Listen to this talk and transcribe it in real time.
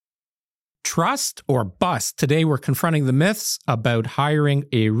Trust or bust? Today we're confronting the myths about hiring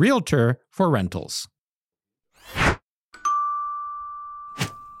a realtor for rentals.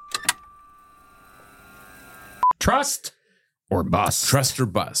 Trust or bust? Trust or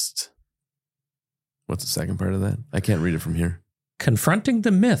bust. What's the second part of that? I can't read it from here. Confronting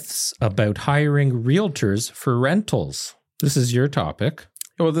the myths about hiring realtors for rentals. This is your topic.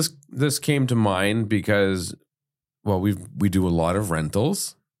 Well, this came to mind because, well, we do a lot of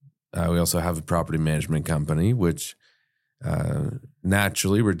rentals. We also have a property management company, which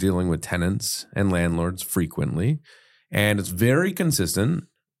naturally we're dealing with tenants and landlords frequently. And it's very consistent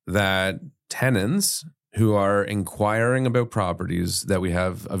that tenants who are inquiring about properties that we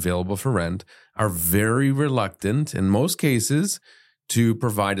have available for rent are very reluctant, in most cases, to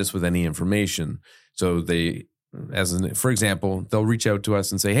provide us with any information. So they, for example, they'll reach out to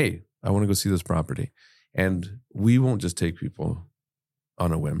us and say, hey, I want to go see this property. And we won't just take people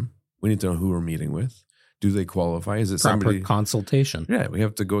on a whim. We need to know who we're meeting with. Do they qualify? Is it somebody? Proper consultation. Yeah, we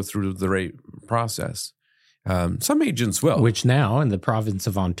have to go through the right process. Some agents will. Which now, in the province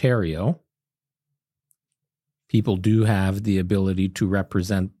of Ontario, people do have the ability to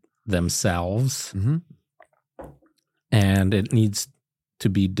represent themselves, and it needs to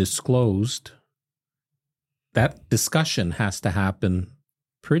be disclosed. That discussion has to happen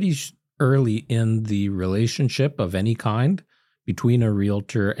pretty early in the relationship of any kind between a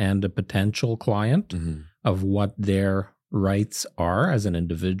realtor and a potential client of what their rights are as an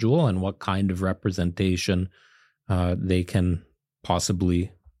individual and what kind of representation they can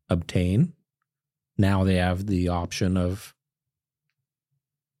possibly obtain. Now they have the option of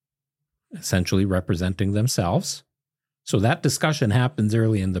essentially representing themselves. So that discussion happens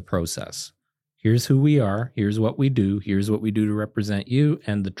early in the process. Here's who we are. Here's what we do. Here's what we do to represent you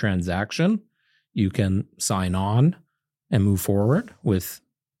and the transaction. You can sign on and move forward with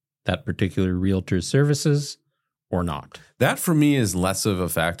that particular realtor's services or not. That for me is less of a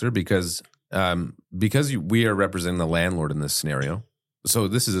factor because we are representing the landlord in this scenario. So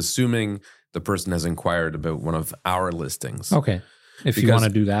this is assuming the person has inquired about one of our listings. Okay. If you want to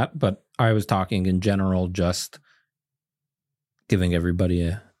do that, but I was talking in general, just giving everybody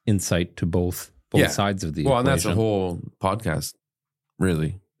an insight to both sides of the equation. And that's the whole podcast,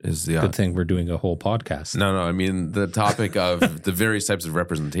 really, is the... Good thing we're doing a whole podcast. No, I mean the topic of the various types of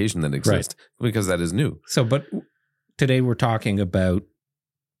representation that exist, because that is new. So, but today we're talking about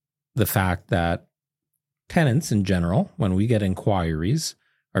the fact that tenants in general, when we get inquiries,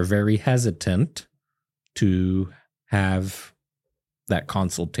 are very hesitant to have that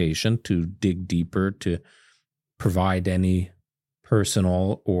consultation, to dig deeper, to provide any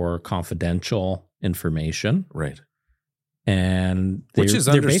personal or confidential information. Right. And which is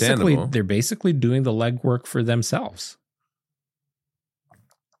understandable. They're basically doing the legwork for themselves.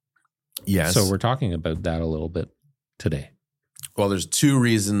 Yes. So we're talking about that a little bit today. Well, there's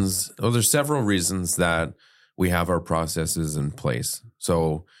several reasons that we have our processes in place.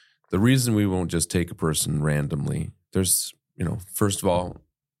 So the reason we won't just take a person randomly, there's, first of all,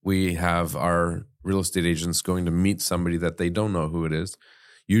 we have our real estate agents going to meet somebody that they don't know who it is,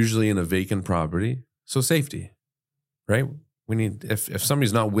 usually in a vacant property. So safety, right? We need, if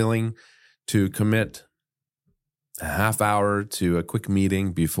somebody's not willing to commit a half hour to a quick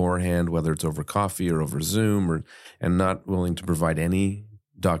meeting beforehand, whether it's over coffee or over Zoom, and not willing to provide any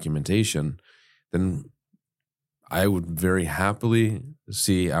documentation, then I would very happily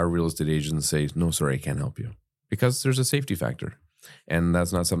see our real estate agents say, no, sorry, I can't help you, because there's a safety factor, and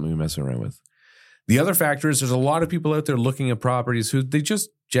that's not something we mess around with. The other factor is there's a lot of people out there looking at properties who they just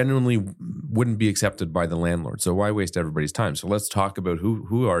genuinely wouldn't be accepted by the landlord. So why waste everybody's time? So let's talk about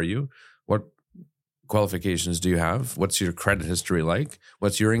who are you? What qualifications do you have? What's your credit history like?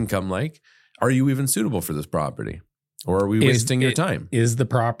 What's your income like? Are you even suitable for this property? Or are we wasting your time? Is the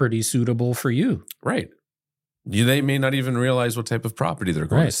property suitable for you? Right. They may not even realize what type of property they're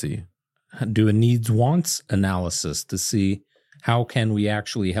going to see. Do a needs-wants analysis to see how can we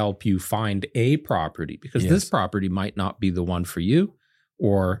actually help you find a property? Because this property might not be the one for you,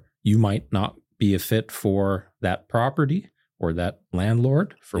 or you might not be a fit for that property or that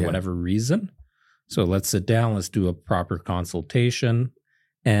landlord for whatever reason. So let's sit down, let's do a proper consultation.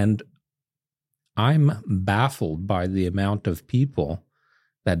 And I'm baffled by the amount of people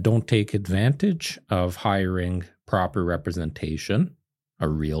that don't take advantage of hiring proper representation, a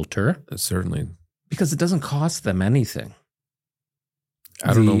realtor. Certainly. Because it doesn't cost them anything.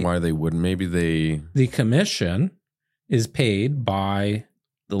 I don't know why they wouldn't. Maybe the commission is paid by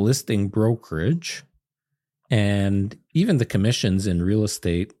the listing brokerage, and even the commissions in real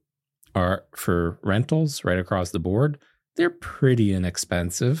estate are for rentals right across the board. They're pretty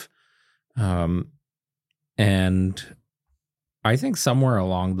inexpensive. And I think somewhere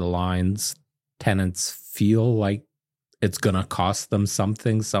along the lines, tenants feel like it's going to cost them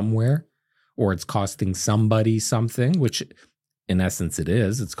something somewhere, or it's costing somebody something, which in essence it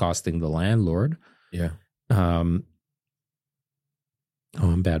is. It's costing the landlord. Yeah. I'm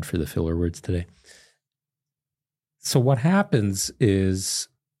bad for the filler words today. So what happens is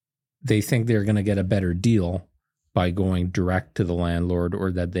they think they're going to get a better deal by going direct to the landlord,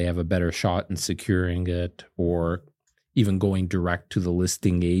 or that they have a better shot in securing it, or even going direct to the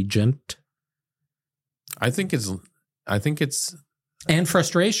listing agent. I think it's and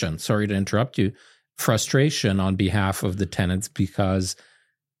frustration. Sorry to interrupt you. Frustration on behalf of the tenants, because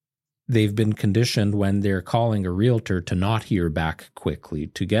they've been conditioned when they're calling a realtor to not hear back quickly,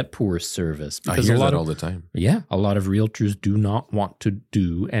 to get poor service. Because I hear that all the time. Yeah, a lot of realtors do not want to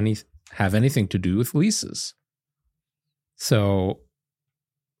have anything to do with leases. So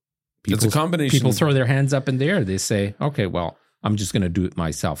it's a combination. People throw their hands up in the air. They say, okay, well, I'm just going to do it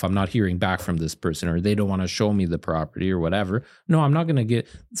myself. I'm not hearing back from this person, or they don't want to show me the property or whatever. No, I'm not going to get.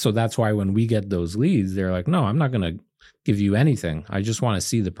 So that's why when we get those leads, they're like, no, I'm not going to give you anything. I just want to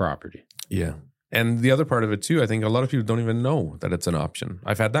see the property. Yeah. And the other part of it too, I think a lot of people don't even know that it's an option.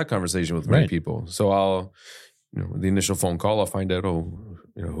 I've had that conversation with many people. So I'll, the initial phone call, I'll find out, who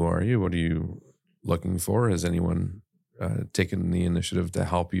are you? What are you looking for? Has anyone taken the initiative to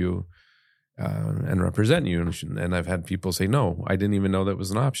help you and represent you? And I've had people say, no, I didn't even know that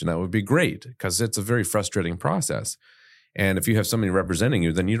was an option. That would be great, because it's a very frustrating process. And if you have somebody representing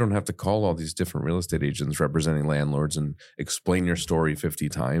you, then you don't have to call all these different real estate agents representing landlords and explain your story 50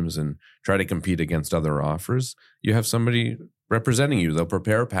 times and try to compete against other offers. You have somebody representing you. They'll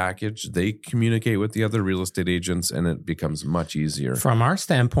prepare a package. They communicate with the other real estate agents, and it becomes much easier. From our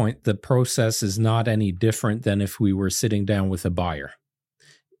standpoint, the process is not any different than if we were sitting down with a buyer.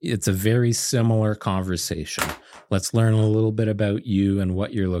 It's a very similar conversation. Let's learn a little bit about you and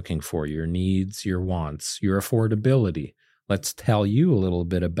what you're looking for, your needs, your wants, your affordability. Let's tell you a little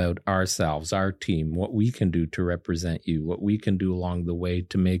bit about ourselves, our team, what we can do to represent you, what we can do along the way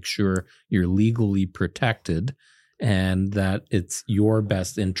to make sure you're legally protected and that it's your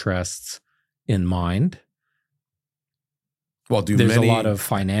best interests in mind. Well, there's a lot of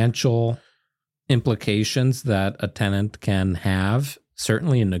financial implications that a tenant can have,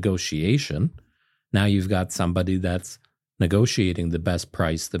 certainly in negotiation. Now you've got somebody that's negotiating the best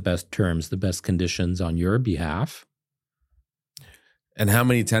price, the best terms, the best conditions on your behalf. And how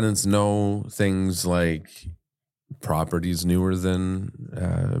many tenants know things like properties newer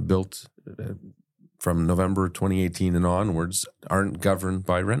than built from November 2018 and onwards aren't governed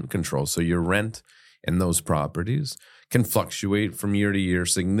by rent control? So your rent in those properties can fluctuate from year to year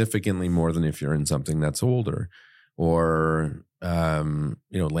significantly more than if you're in something that's older. Or,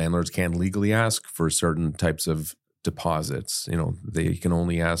 landlords can't legally ask for certain types of deposits. They can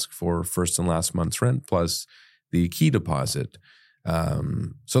only ask for first and last month's rent plus the key deposit.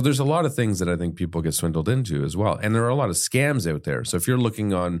 So there's a lot of things that I think people get swindled into as well. And there are a lot of scams out there. So if you're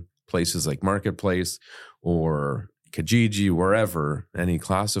looking on places like Marketplace or Kijiji, wherever, any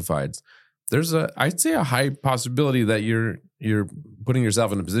classifieds, there's I'd say a high possibility that you're putting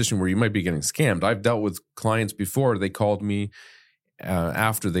yourself in a position where you might be getting scammed. I've dealt with clients before. They called me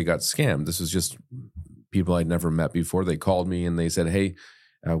after they got scammed. This was just people I'd never met before. They called me and they said, hey,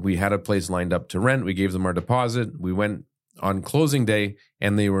 we had a place lined up to rent. We gave them our deposit. We went on closing day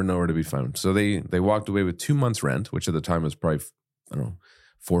and they were nowhere to be found. So they walked away with 2 months rent, which at the time was probably, $4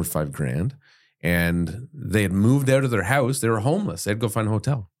 or $5,000. And they had moved out of their house. They were homeless. They'd go find a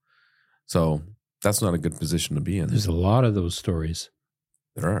hotel. So that's not a good position to be in. There's a lot of those stories.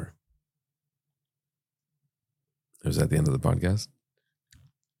 There are. Was that the end of the podcast?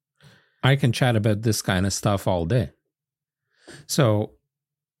 I can chat about this kind of stuff all day. So,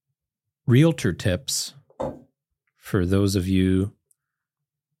 realtor tips for those of you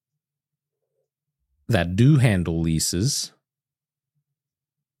that do handle leases.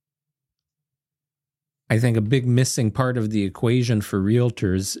 I think a big missing part of the equation for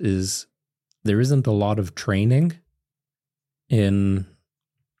realtors is there isn't a lot of training in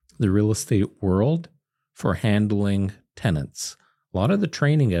the real estate world for handling tenants. A lot of the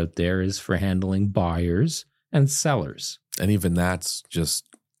training out there is for handling buyers and sellers. And even that's just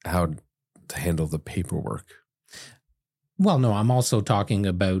how to handle the paperwork. Well, no, I'm also talking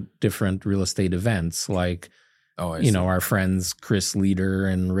about different real estate events like, our friends Chris Leader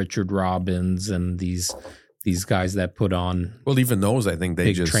and Richard Robbins and these guys that put on even those, I think they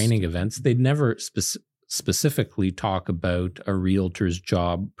big just training events. They'd never specifically talk about a realtor's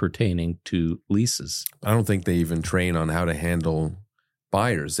job pertaining to leases. I don't think they even train on how to handle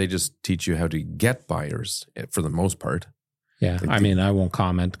buyers. They just teach you how to get buyers for the most part. Yeah. I mean, I won't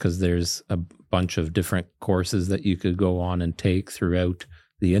comment because there's a bunch of different courses that you could go on and take throughout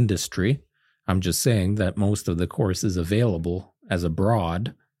the industry. I'm just saying that most of the courses available as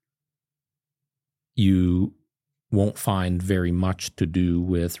abroad, you won't find very much to do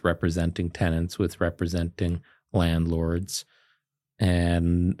with representing tenants, with representing landlords.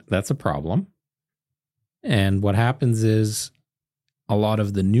 And that's a problem. And what happens is a lot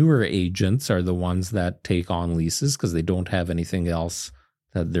of the newer agents are the ones that take on leases because they don't have anything else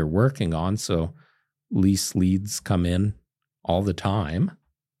that they're working on. So lease leads come in all the time.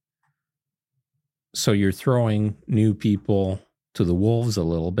 So you're throwing new people to the wolves a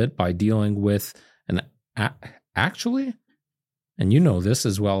little bit by dealing with actually, and you know this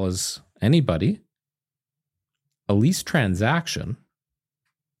as well as anybody, a lease transaction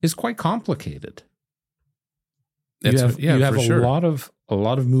is quite complicated. You have a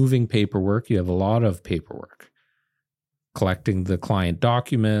lot of moving paperwork. You have a lot of paperwork, collecting the client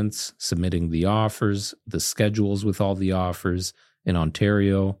documents, submitting the offers, the schedules with all the offers. In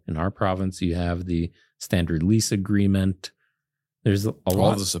Ontario, in our province, you have the standard lease agreement. There's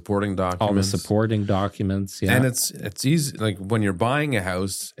all the supporting documents. All the supporting documents, yeah. And it's easy. Like when you're buying a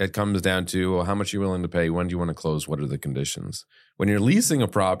house, it comes down to, well, how much are you willing to pay? When do you want to close? What are the conditions? When you're leasing a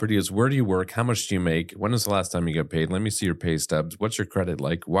property, it's where do you work? How much do you make? When is the last time you got paid? Let me see your pay stubs. What's your credit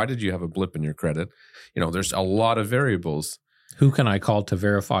like? Why did you have a blip in your credit? You know, there's a lot of variables. Who can I call to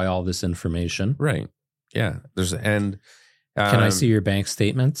verify all this information? Right. Yeah. Can I see your bank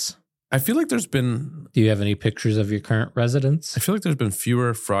statements? I feel like there's been... Do you have any pictures of your current residence? I feel like there's been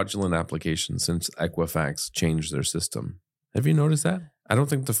fewer fraudulent applications since Equifax changed their system. Have you noticed that? I don't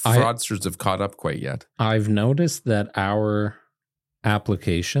think the fraudsters have caught up quite yet. I've noticed that our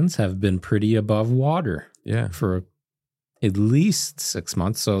applications have been pretty above water for at least 6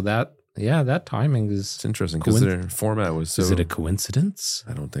 months. So that timing is... It's interesting because their format was so... Is it a coincidence?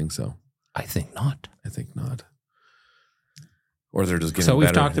 I don't think so. I think not. Or they're just getting better. So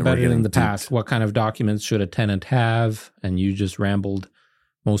we've talked about it in the past. What kind of documents should a tenant have? And you just rambled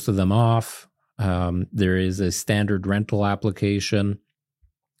most of them off. There is a standard rental application.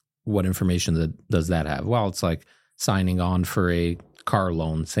 What information does that have? Well, it's like signing on for a car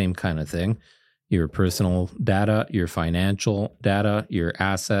loan, same kind of thing. Your personal data, your financial data, your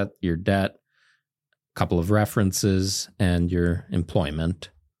asset, your debt, a couple of references, and your employment.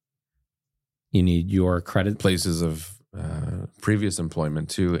 You need your credit. Places of previous employment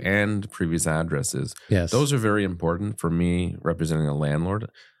too, and previous addresses. Yes. Those are very important for me representing a landlord.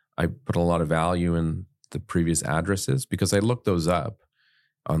 I put a lot of value in the previous addresses because I look those up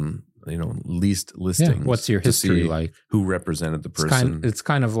on, leased listings. Yeah. What's your history like? Who represented the person. It's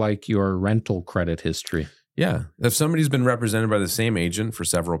kind of like your rental credit history. Yeah. If somebody's been represented by the same agent for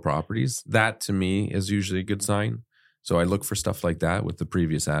several properties, that to me is usually a good sign. So I look for stuff like that with the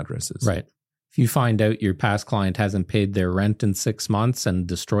previous addresses. Right. If you find out your past client hasn't paid their rent in 6 months and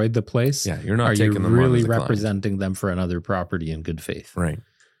destroyed the place, you're not taking them on as a Are you really representing them for another property in good faith? Right.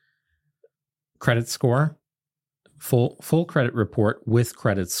 Credit score, full credit report with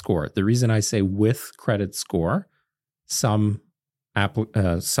credit score. The reason I say with credit score, some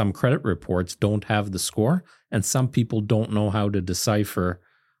credit reports don't have the score, and some people don't know how to decipher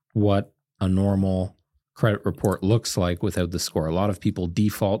what a normal credit report looks like without the score. A lot of people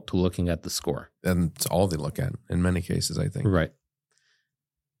default to looking at the score. And it's all they look at in many cases, I think. Right.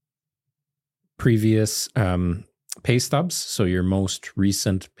 Previous pay stubs. So your most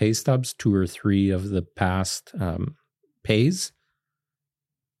recent pay stubs, 2 or 3 of the past pays.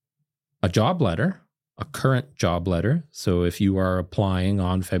 A job letter, a current job letter. So if you are applying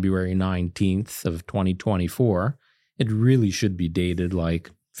on February 19th of 2024, it really should be dated like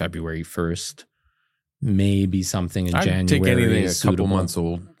February 1st. Maybe something in January. Take anything a couple months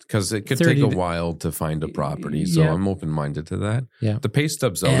old because it could take a while to find a property. So I'm open-minded to that. Yeah. The pay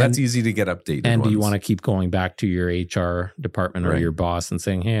stubs, though, that's easy to get updated. And do you want to keep going back to your HR department or your boss and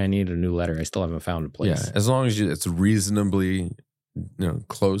saying, hey, I need a new letter. I still haven't found a place. Yeah, as long as it's reasonably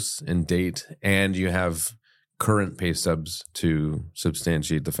close in date and you have current pay stubs to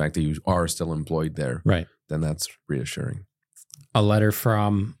substantiate the fact that you are still employed there, right? Then that's reassuring. A letter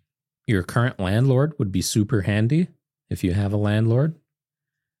from your current landlord would be super handy if you have a landlord.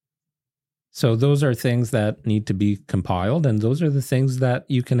 So those are things that need to be compiled, and those are the things that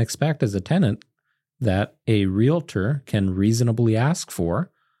you can expect as a tenant that a realtor can reasonably ask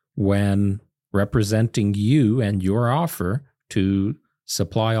for when representing you and your offer to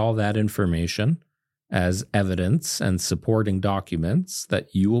supply all that information as evidence and supporting documents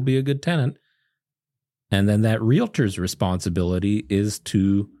that you will be a good tenant And then that realtor's responsibility is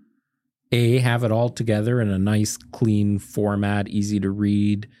to have it all together in a nice, clean format, easy to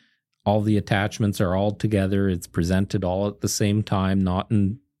read. All the attachments are all together. It's presented all at the same time, not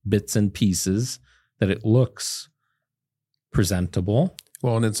in bits and pieces, that it looks presentable.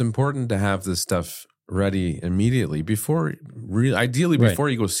 Well, and it's important to have this stuff ready immediately before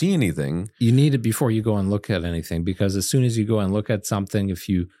you go see anything. You need it before you go and look at anything, because as soon as you go and look at something, if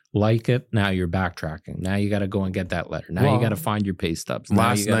you like it, now you're backtracking. Now you got to go and get that letter. Now you got to find your pay stubs.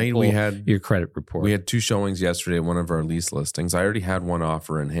 Last night we had your credit report. We had 2 showings yesterday at one of our lease listings. I already had one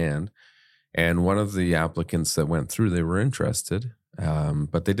offer in hand, and one of the applicants that went through, they were interested,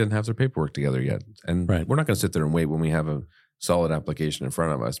 but they didn't have their paperwork together yet. And we're not going to sit there and wait when we have a solid application in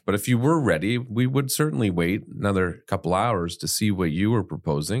front of us. But if you were ready, we would certainly wait another couple hours to see what you were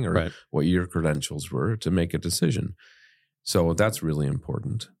proposing or what your credentials were to make a decision. So that's really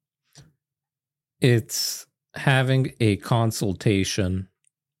important. It's having a consultation.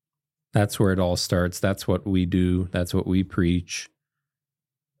 That's where it all starts. That's what we do. That's what we preach.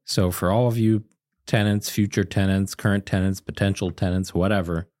 So for all of you tenants, future tenants, current tenants, potential tenants,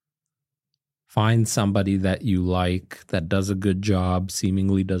 whatever, find somebody that you like, that does a good job,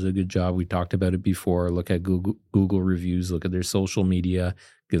 seemingly does a good job. We talked about it before. Look at Google reviews, look at their social media,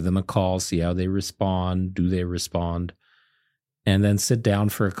 give them a call, see how they respond. Do they respond? And then sit down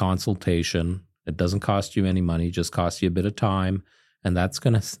for a consultation. It doesn't cost you any money, just costs you a bit of time. And that's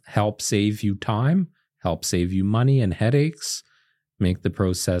going to help save you time, help save you money and headaches, make the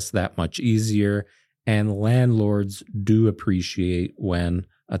process that much easier. And landlords do appreciate when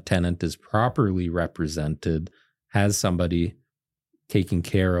a tenant is properly represented, has somebody taking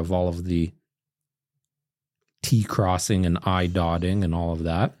care of all of the T crossing and I dotting and all of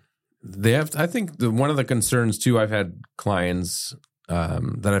that. I think one of the concerns too, I've had clients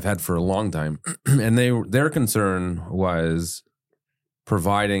that I've had for a long time, and their concern was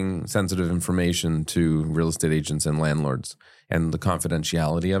providing sensitive information to real estate agents and landlords and the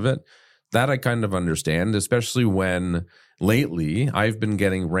confidentiality of it. That I kind of understand, especially when lately I've been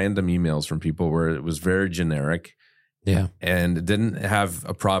getting random emails from people where it was very generic. Yeah. And it didn't have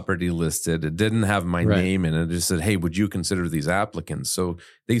a property listed. It didn't have my name in it. It just said, hey, would you consider these applicants? So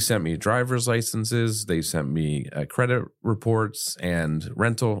they sent me driver's licenses. They sent me credit reports and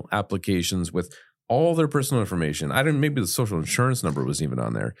rental applications with all their personal information. Maybe the social insurance number was even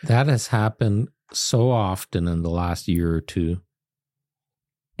on there. That has happened so often in the last year or two.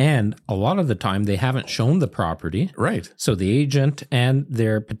 And a lot of the time they haven't shown the property. Right. So the agent and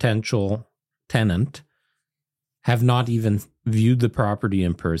their potential tenant have not even viewed the property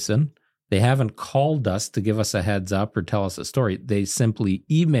in person. They haven't called us to give us a heads up or tell us a story. They simply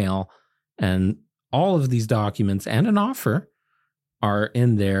email, and all of these documents and an offer are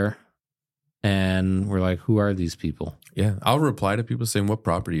in there. And we're like, who are these people? Yeah. I'll reply to people saying, what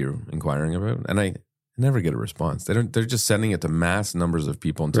property you're inquiring about? And I never get a response. They're just sending it to mass numbers of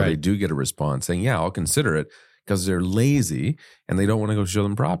people until they do get a response saying, yeah, I'll consider it, because they're lazy and they don't want to go show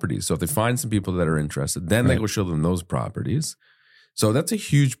them properties. So if they find some people that are interested, then they go show them those properties. So that's a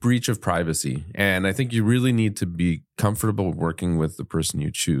huge breach of privacy. And I think you really need to be comfortable working with the person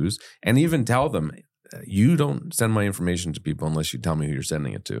you choose, and even tell them, you don't send my information to people unless you tell me who you're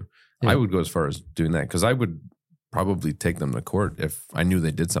sending it to. Yeah. I would go as far as doing that, because I would probably take them to court if I knew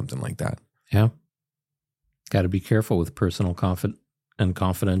they did something like that. Yeah. Got to be careful with personal and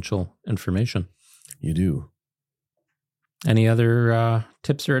confidential information. You do. Any other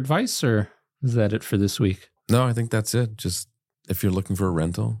tips or advice, or is that it for this week? No, I think that's it. Just if you're looking for a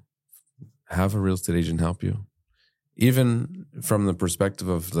rental, have a real estate agent help you. Even from the perspective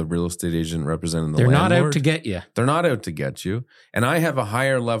of the real estate agent representing the landlord. They're not out to get you. They're not out to get you. And I have a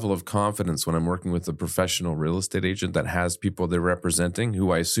higher level of confidence when I'm working with a professional real estate agent that has people they're representing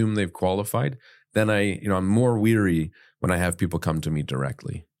who I assume they've qualified. Then I'm more weary when I have people come to me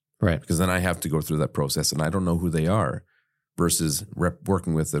directly. Right. Because then I have to go through that process and I don't know who they are, versus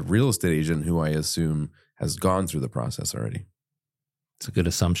working with a real estate agent who I assume has gone through the process already. It's a good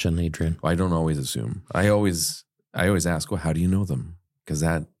assumption, Adrian. I don't always assume. I always ask, well, how do you know them? Because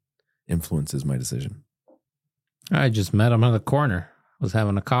that influences my decision. I just met him on the corner. Was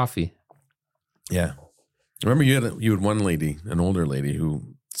having a coffee. Yeah. Remember you had one lady, an older lady,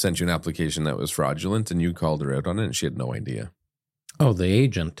 who sent you an application that was fraudulent, and you called her out on it and she had no idea. Oh, the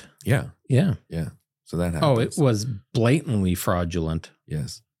agent. Yeah. Yeah. Yeah. So that happens. Oh, it was blatantly fraudulent.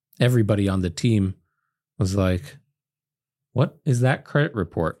 Yes. Everybody on the team was like, what is that credit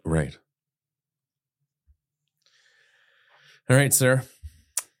report? Right. All right, sir.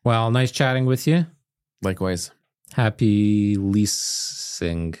 Well, nice chatting with you. Likewise. Happy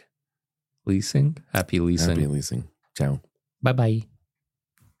leasing. leasing. Happy leasing. Happy leasing. Ciao. Bye-bye.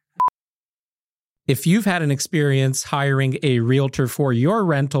 If you've had an experience hiring a realtor for your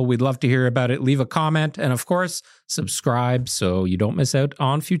rental, we'd love to hear about it. Leave a comment and, of course, subscribe so you don't miss out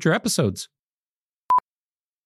on future episodes.